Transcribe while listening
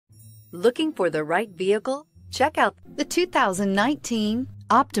Looking for the right vehicle? Check out the 2019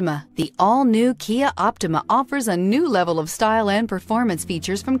 Optima. The all-new Kia Optima offers a new level of style and performance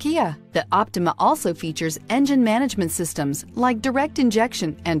features from Kia. The Optima also features engine management systems like direct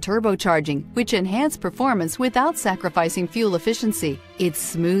injection and turbocharging, which enhance performance without sacrificing fuel efficiency. Its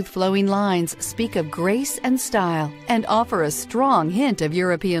smooth flowing lines speak of grace and style and offer a strong hint of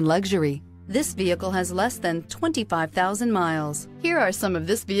European luxury. This vehicle has less than 25,000 miles. Here are some of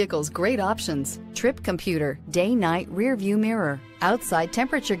this vehicle's great options: trip computer, day-night rear view mirror, outside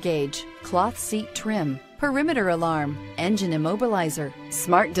temperature gauge, cloth seat trim, perimeter alarm, engine immobilizer,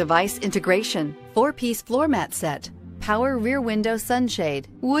 smart device integration, 4-piece floor mat set, power rear window sunshade.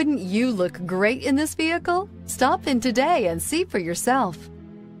 Wouldn't you look great in this vehicle? Stop in today and see for yourself.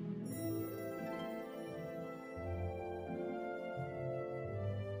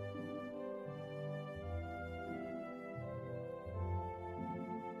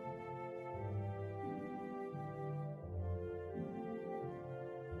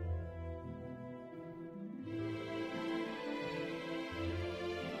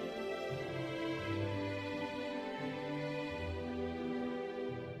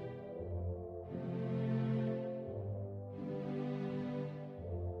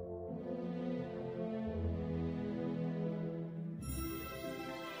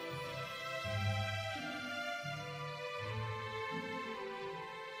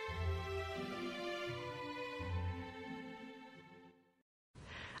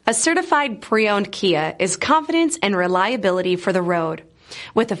 A certified pre-owned Kia is confidence and reliability for the road.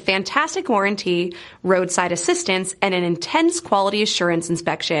 With a fantastic warranty, roadside assistance, and an intense quality assurance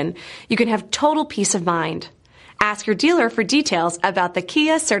inspection, you can have total peace of mind. Ask your dealer for details about the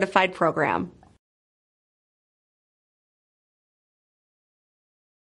Kia Certified program.